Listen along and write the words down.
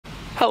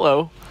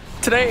Hello.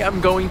 Today I'm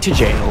going to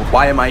jail.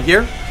 Why am I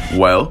here?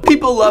 Well,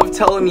 people love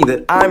telling me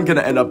that I'm gonna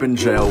end up in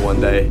jail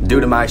one day due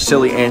to my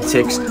silly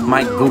antics,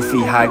 my goofy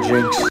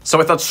hijinks. So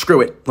I thought,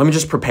 screw it, let me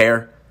just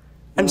prepare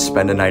and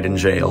spend a night in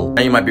jail. And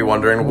you might be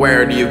wondering,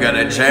 where do you go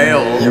to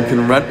jail? You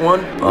can rent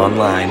one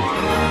online.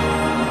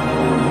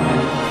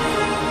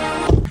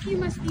 You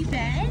must be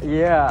Ben.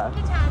 Yeah.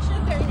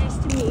 Natasha, very nice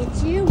to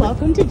meet you.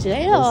 Welcome to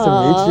jail.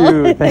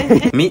 Nice to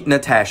meet you. Meet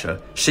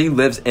Natasha. She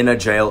lives in a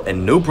jail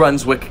in New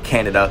Brunswick,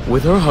 Canada,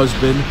 With her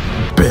husband,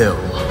 Bill.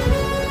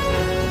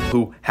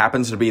 who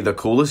happens to be the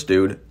coolest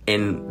dude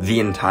in the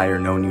entire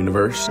known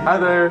universe. Hi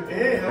there.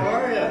 Hey, how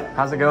are you?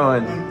 How's it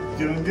going?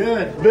 Doing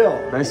good. Bill.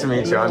 Nice to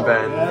meet you. I'm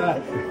Ben.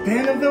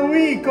 Ben of the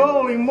week.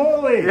 Holy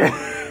moly.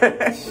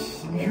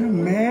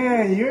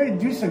 You're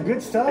doing some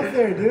good stuff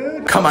there,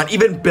 dude. Come on,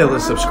 even Bill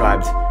is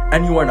subscribed,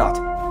 and you are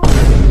not.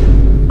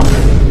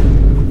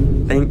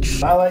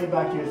 Thanks. I'll let you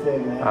back to your stay,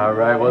 man. All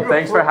right. Well,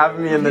 thanks for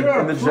having me in the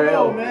You're a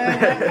jail. pro,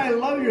 man. I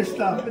love your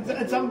stuff.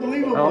 It's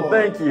unbelievable. Oh,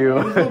 thank you.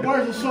 There's no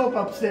bars of soap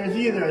upstairs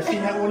either. I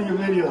seen that in one of your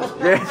videos.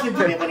 Yeah. I said,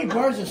 do you have any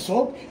bars of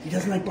soap? He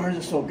doesn't like bars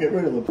of soap. Get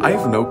rid of them. I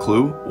have no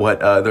clue what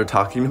they're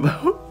talking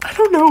about. I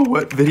don't know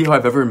what video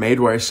I've ever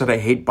made where I said I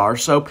hate bar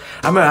soap.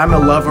 I'm a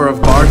lover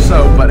of bar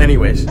soap, but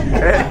anyways.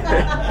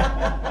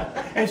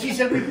 And she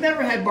said, we've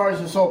never had bars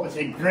of soap. I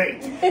said,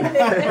 great.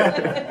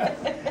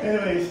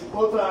 Anyways,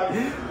 we'll talk.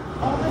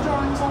 All the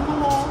drawings on the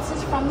walls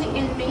is from the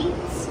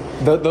inmates.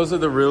 Those are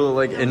the real,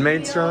 like,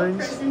 inmates Real drawings?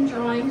 Prison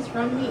drawings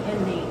from the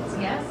inmates.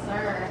 Yes,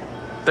 sir.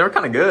 They were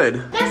kind of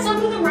good. Yeah,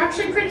 some of them were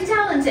actually pretty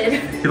talented.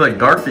 You like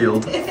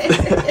Garfield.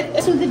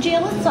 So the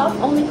jail itself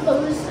only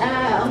closed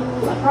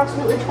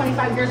approximately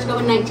 25 years ago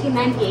in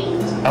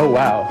 1998. Oh,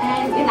 wow.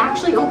 And it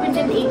actually opened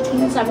in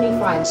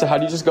 1875. So how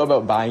do you just go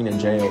about buying a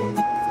jail?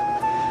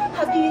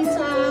 Hubby's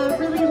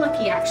really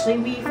lucky, actually.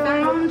 We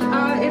found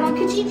it on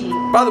Kijiji.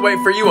 By the way,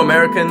 for you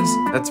Americans,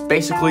 that's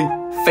basically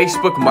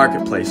Facebook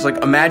Marketplace. Like,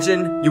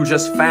 imagine you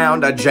just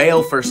found a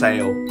jail for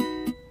sale.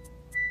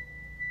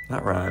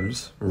 That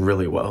rhymes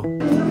really well. We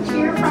moved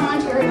here from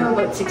Ontario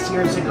about 6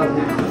 years ago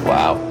now.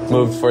 Wow.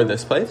 Moved for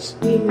this place?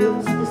 We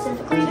moved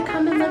specifically to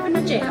come and live in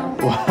a jail.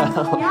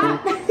 Wow.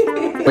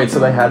 Yeah. Wait, so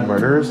they had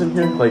murderers in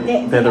here? Like,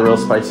 they had the real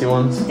spicy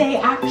ones? They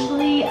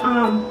actually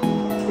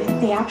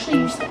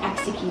used to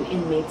execute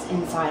inmates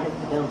inside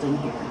of the building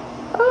here.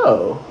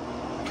 Oh.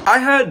 I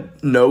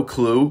had no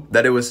clue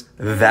that it was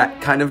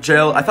that kind of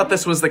jail. I thought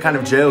this was the kind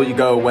of jail you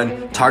go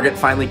when Target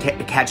finally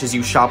catches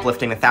you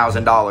shoplifting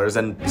 $1,000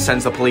 and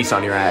sends the police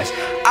on your ass.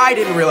 I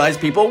didn't realize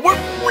people were...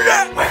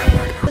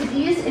 So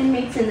these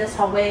inmates in this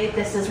hallway,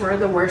 this is where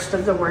the worst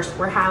of the worst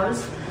were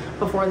housed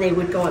before they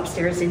would go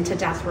upstairs into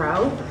death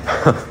row.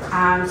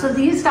 So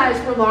these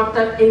guys were locked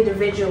up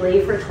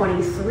individually for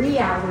 23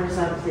 hours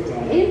of the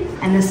day.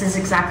 And this is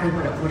exactly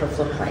what it would have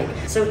looked like.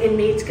 So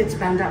inmates could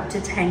spend up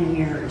to 10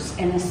 years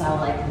in a cell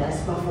like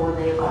this before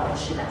they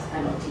abolish the death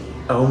penalty.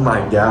 Oh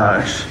my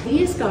gosh.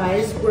 These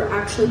guys were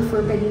actually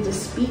forbidden to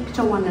speak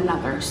to one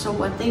another. So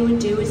what they would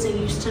do is they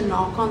used to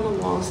knock on the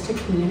walls to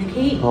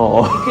communicate.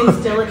 Oh. You can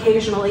still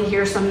occasionally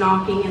hear some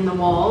knocking in the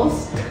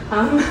walls.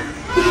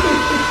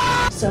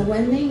 So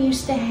when they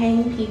used to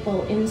hang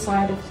people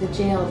inside of the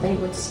jail, they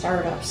would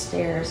start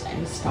upstairs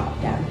and stop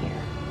down here.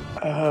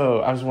 Oh,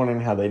 I was wondering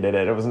how they did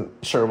it. I wasn't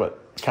sure what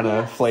kind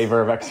of flavor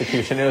of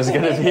execution it was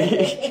going to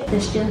be.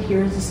 This jail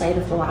here is the site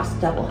of the last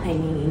double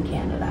hanging in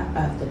Canada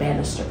of the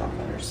Bannister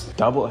brothers.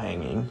 Double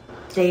hanging?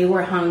 They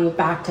were hung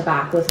back to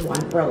back with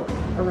one rope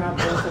around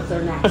both of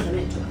their necks, and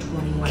it took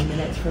 21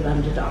 minutes for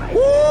them to die.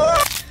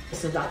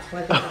 So that's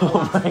why the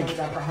last one was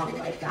ever hung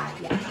like that,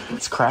 yeah.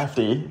 It's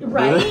crafty.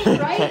 Right,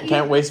 right.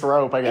 Can't waste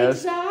rope, I guess.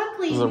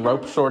 Exactly. There's a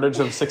rope shortage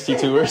of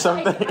 62 or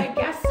something. I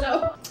guess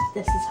so.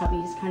 This is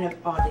hubby's kind of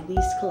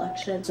oddities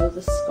collection. So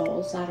the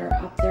skulls that are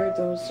up there,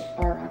 those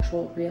are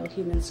actual real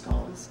human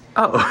skulls.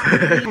 Oh.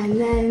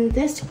 And then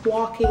this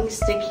walking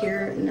stick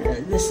here,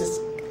 this is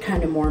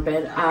kind of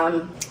morbid.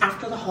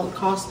 After the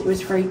Holocaust, it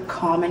was very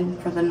common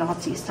for the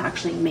Nazis to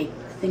actually make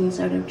things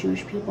out of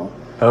Jewish people.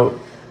 Oh.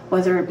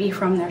 Whether it be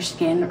from their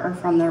skin or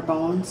from their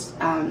bones.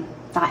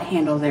 That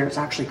handle there is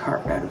actually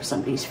carved out of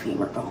somebody's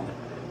femur bone.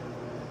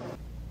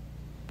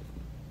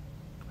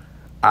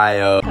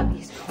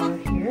 Hubby's car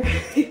here.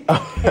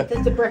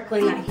 The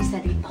Brooklyn that he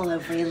said he'd pull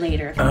over you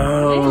later.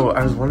 Oh,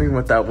 I was wondering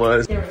what that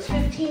was. There was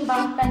 15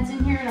 bunk beds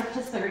in here and up to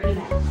 30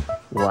 men.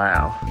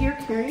 Wow. If you're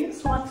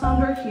curious what's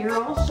under here,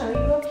 I'll show you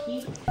a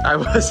peek. I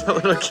was a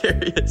little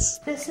curious.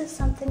 This is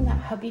something that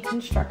hubby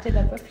constructed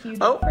of a few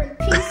different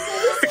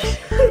pieces.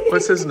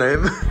 What's his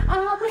name?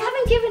 We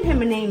haven't given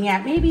him a name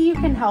yet. Maybe you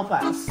can help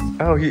us.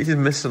 Oh, he's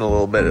missing a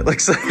little bit, it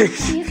looks like.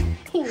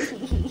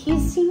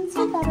 He's seen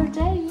some better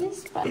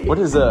days. But What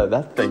is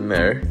that thing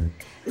there?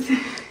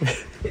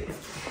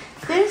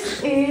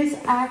 this is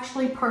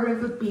actually part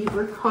of a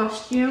beaver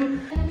costume.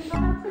 And we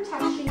got our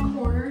protection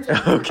corners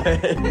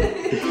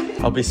Okay.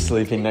 I'll be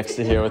sleeping next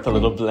to here with a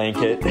little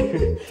blanket.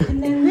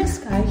 And then this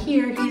guy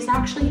here, he's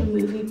actually a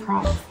movie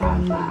prop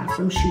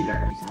from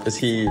Shooter. Is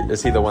he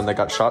the one that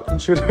got shot in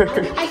Shooter?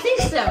 I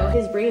think so.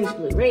 His brain's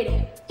blue.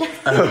 Right.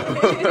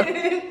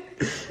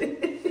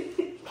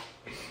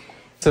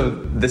 So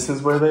this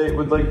is where they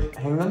would like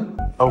hang them?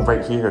 Oh,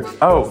 right here.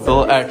 Oh, the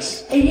little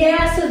X.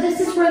 Yeah, so this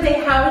is where they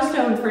housed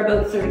him for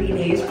about 30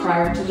 days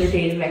prior to their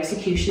date of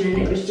execution,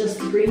 and it was just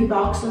the green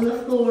box on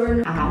the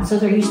floor. So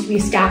there used to be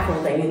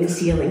scaffolding in the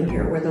ceiling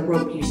here where the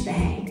rope used to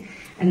hang.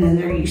 And then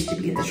there used to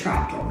be the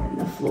trapdoor in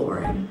the floor,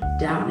 and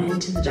down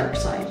into the dark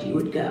side you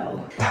would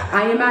go.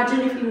 I imagine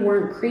if you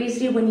weren't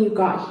crazy when you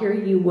got here,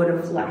 you would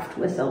have left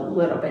with a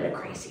little bit of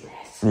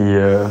craziness.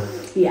 Yeah.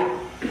 Yeah.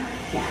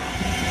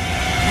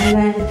 And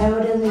then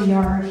out in the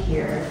yard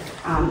here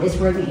is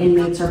where the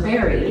inmates are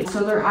buried.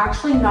 So they're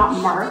actually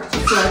not marked,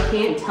 so I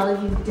can't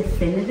tell you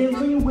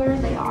definitively where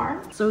they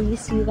are. So you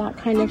see that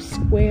kind of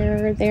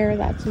square there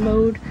that's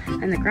mowed,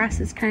 and the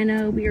grass is kind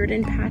of weird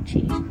and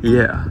patchy.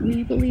 Yeah.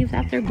 We believe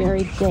that they're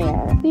buried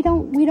there. We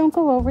don't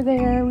go over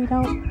there.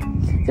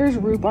 There's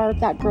rhubarb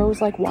that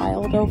grows like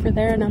wild over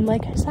there, and I'm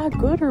like, is that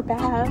good or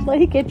bad?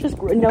 Like, it just,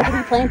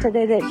 nobody planted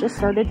it, it just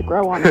started to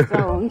grow on its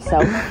own. So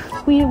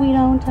we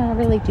don't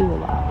really do a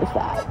lot with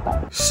that.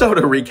 But. So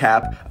to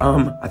recap,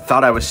 I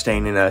thought I was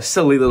staying in a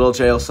silly little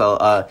jail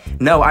cell.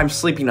 No, I'm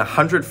sleeping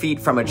 100 feet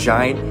from a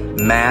giant,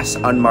 mass,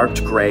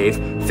 unmarked grave,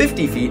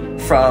 50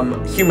 feet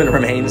from human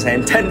remains,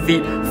 and 10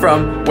 feet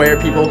from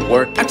where people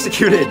were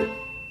executed.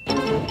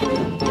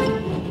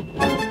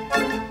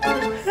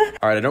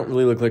 All right, I don't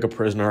really look like a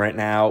prisoner right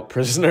now.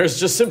 Prisoners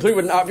just simply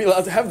would not be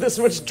allowed to have this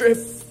much drip.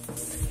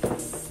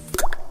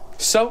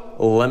 So,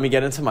 let me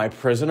get into my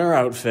prisoner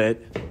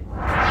outfit.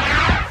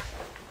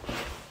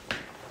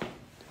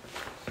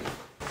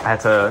 I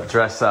had to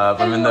dress up.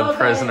 I'm in the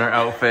prisoner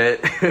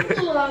outfit.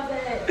 Love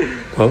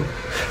it. Well,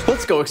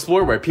 let's go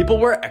explore where people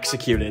were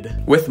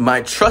executed. With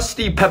my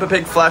trusty Peppa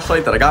Pig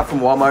flashlight that I got from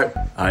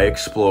Walmart, I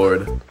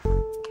explored.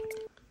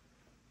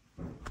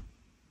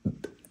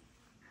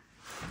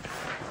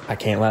 I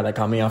can't lie, that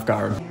caught me off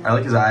guard. I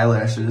like his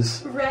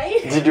eyelashes.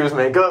 Right? Did you do his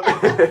makeup?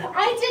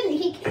 I didn't.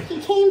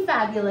 He came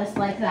fabulous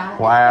like that.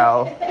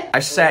 Wow. I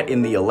sat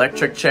in the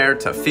electric chair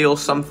to feel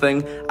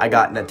something. I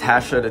got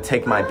Natasha to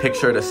take my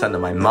picture to send to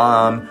my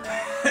mom.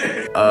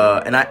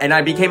 And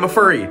I became a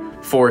furry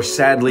for,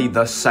 sadly,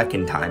 the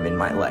second time in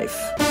my life.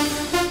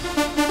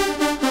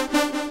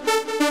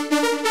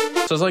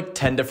 So there's like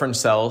 10 different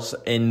cells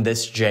in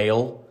this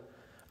jail.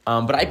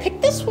 But I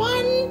picked this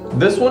one.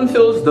 This one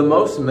feels the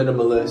most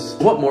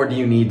minimalist. What more do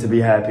you need to be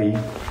happy?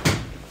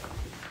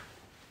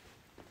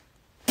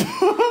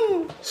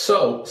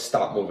 So,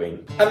 stop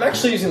moving. I'm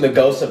actually using the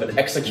ghost of an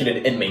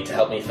executed inmate to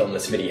help me film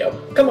this video.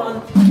 Come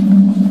on.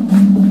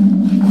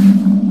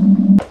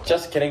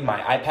 Just kidding,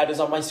 my iPad is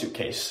on my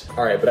suitcase.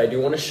 Alright, but I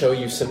do want to show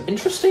you some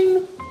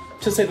interesting,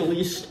 to say the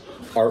least,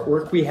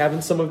 artwork we have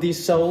in some of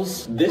these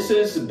cells. This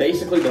is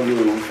basically the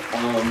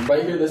Louvre.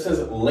 Right here, this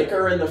says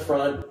liquor in the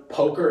front,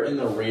 poker in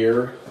the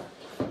rear.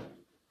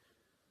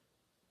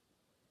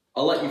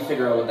 I'll let you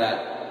figure out what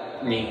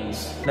that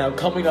means. Now,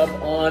 coming up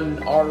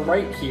on our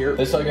right here,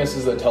 this I guess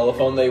is the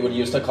telephone they would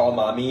use to call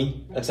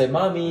mommy and say,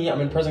 "Mommy, I'm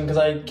in prison because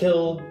I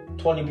killed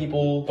 20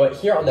 people." But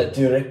here on the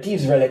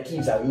directives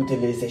relatives à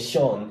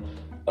l'utilisation,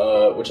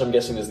 which I'm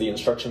guessing is the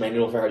instruction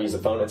manual for how to use the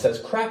phone, it says,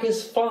 "Crack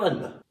is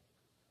fun."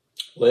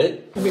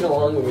 Lit. Moving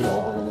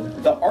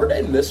along. The art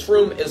in this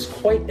room is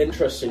quite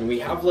interesting. We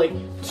have like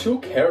two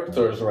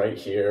characters right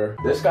here.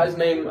 This guy's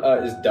name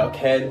is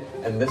Duckhead,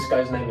 and this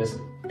guy's name is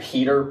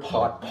Peter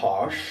Pot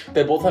Posh.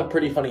 They both have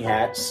pretty funny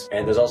hats,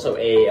 and there's also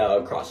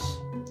a cross.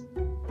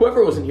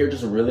 Whoever was in here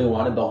just really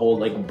wanted the whole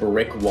like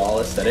brick wall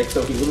aesthetic,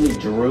 so he literally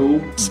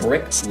drew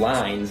brick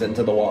lines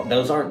into the wall.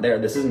 Those aren't there.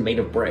 This isn't made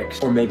of bricks.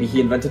 Or maybe he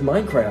invented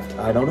Minecraft.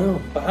 I don't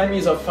know. Behind me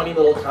is a funny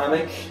little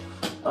comic.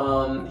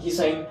 He's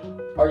saying,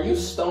 "Are you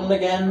stoned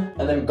again?"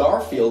 And then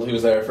Garfield,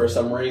 who's there for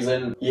some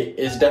reason,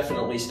 is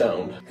definitely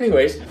stoned.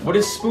 Anyways, what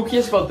is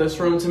spookiest about this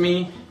room to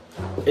me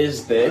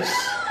is this.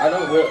 I'm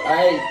not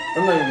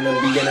even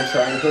gonna begin to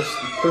try and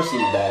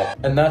perceive that.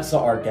 And that's the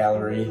art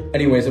gallery.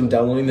 Anyways, I'm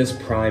downloading this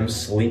Prime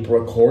sleep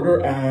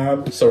recorder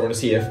app. So we're gonna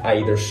see if I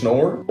either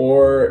snore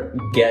or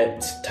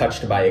get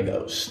touched by a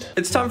ghost.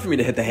 It's time for me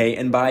to hit the hay,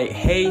 and by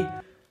hay,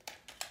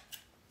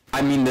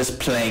 I mean this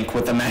plank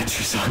with a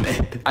mattress on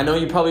it. I know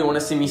you probably want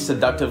to see me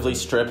seductively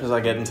strip as I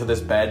get into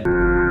this bed,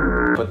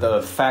 but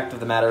the fact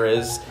of the matter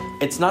is,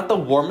 it's not the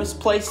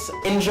warmest place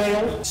in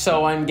jail,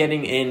 so I'm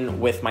getting in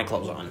with my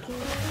clothes on.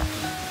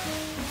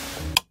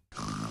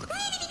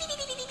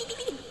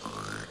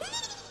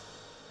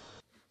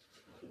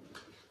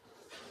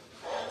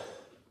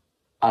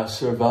 I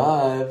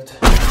survived.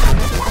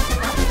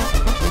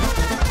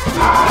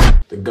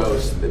 The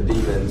ghosts, the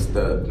demons,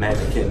 the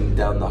mannequin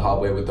down the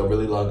hallway with the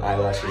really long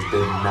eyelashes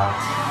did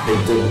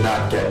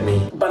not get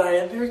me. But I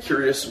am very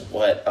curious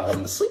what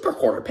the sleep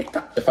recorder picked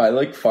up. If I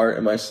like fart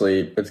in my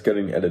sleep, it's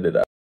getting edited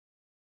out.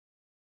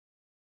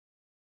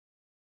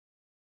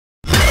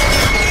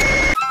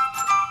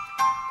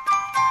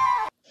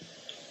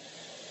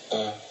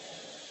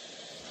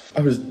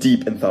 I was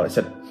deep in thought. I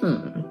said,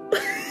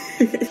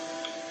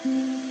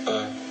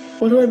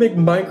 Why do I make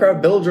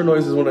Minecraft villager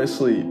noises when I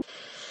sleep?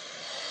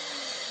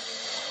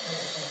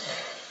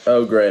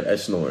 Oh great, I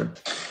snored.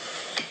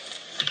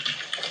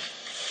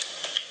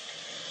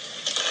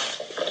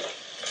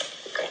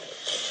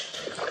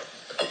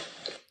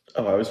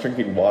 Oh, I was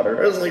drinking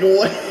water. I was like,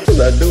 what is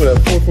that doing at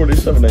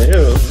 4:47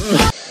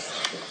 a.m.?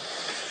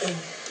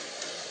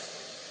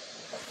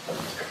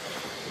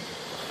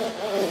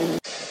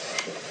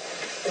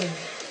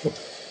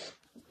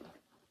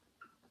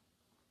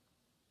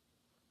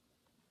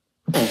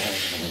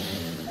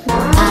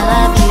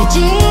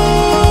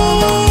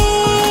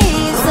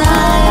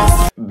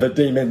 The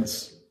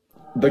demons,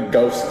 the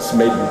ghosts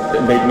made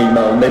me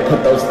moan. They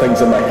put those things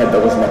in my head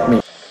that was not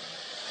me.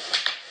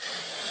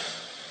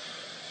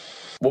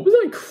 What was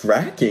I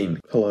cracking?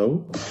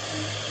 Hello?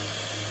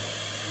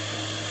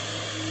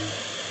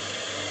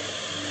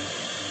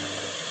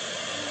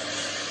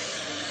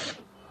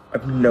 I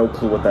have no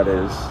clue what that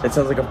is. It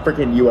sounds like a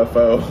freaking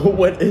UFO.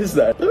 What is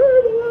that? I'm a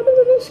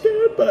little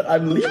scared, but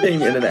I'm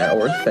leaving in an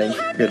hour, thank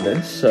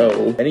goodness.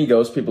 So, any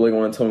ghost people like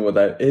want to tell me what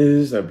that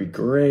is, that'd be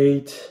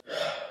great.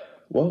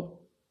 Well,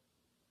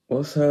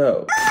 let's head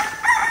out.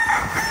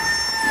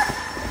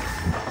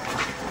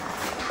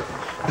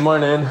 Good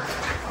morning.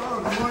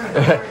 Oh, good morning.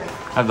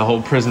 I have the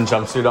whole prison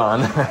jumpsuit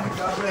on.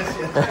 God bless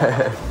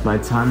you. My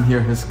time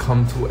here has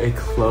come to a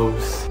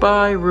close.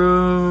 Bye,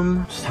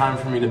 room. It's time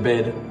for me to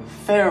bid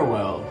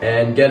farewell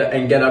and get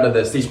out of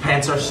this. These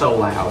pants are so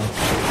loud.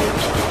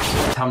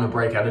 Time to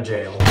break out of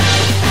jail.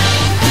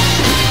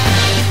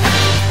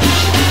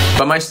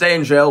 But my stay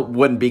in jail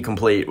wouldn't be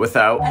complete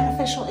without An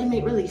official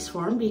inmate release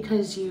form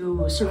because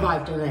you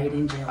survived a night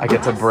in jail. I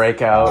get to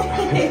break out.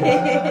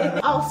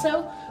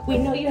 Also, we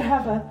know you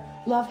have a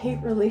love-hate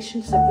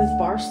relationship with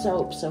bar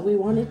soap, so we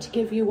wanted to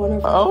give you one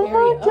of our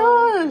very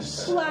own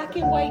black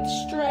and white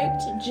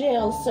striped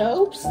jail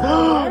soaps.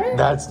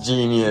 That's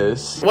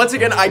genius. Once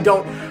again, I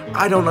don't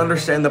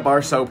understand the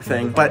bar soap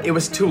thing, but it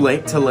was too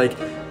late to like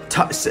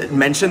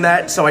mention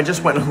that, so I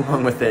just went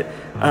along with it.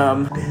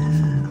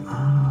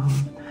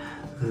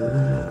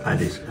 I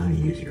just gonna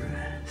use your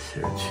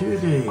answer. 2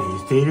 days.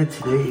 Dated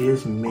today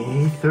is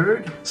May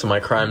 3rd. So my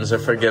crimes are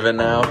forgiven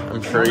now.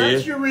 I'm free.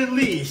 That's your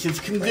release. It's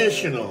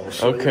conditional.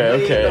 So Okay, you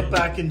may okay. end up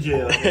back in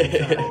jail.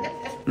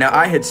 Now,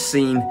 I had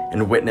seen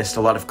and witnessed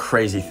a lot of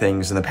crazy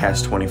things in the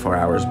past 24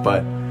 hours,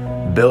 but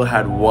Bill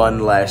had one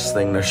last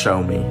thing to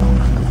show me.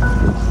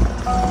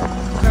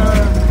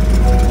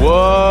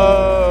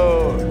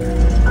 Whoa!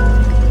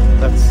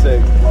 That's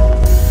sick.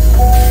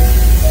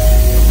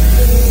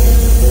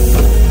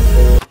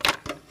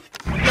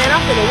 Man,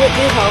 I'm gonna whip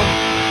you home.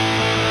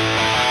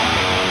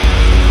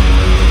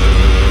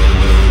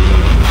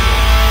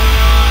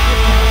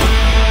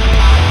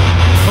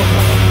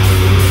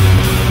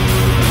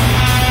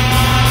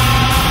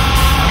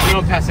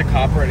 Pass a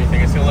cop or anything,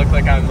 it's gonna look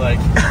like I'm like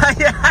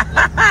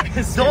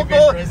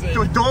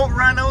Don't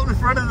run out in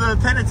front of the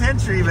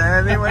penitentiary,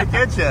 man. They might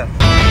get you.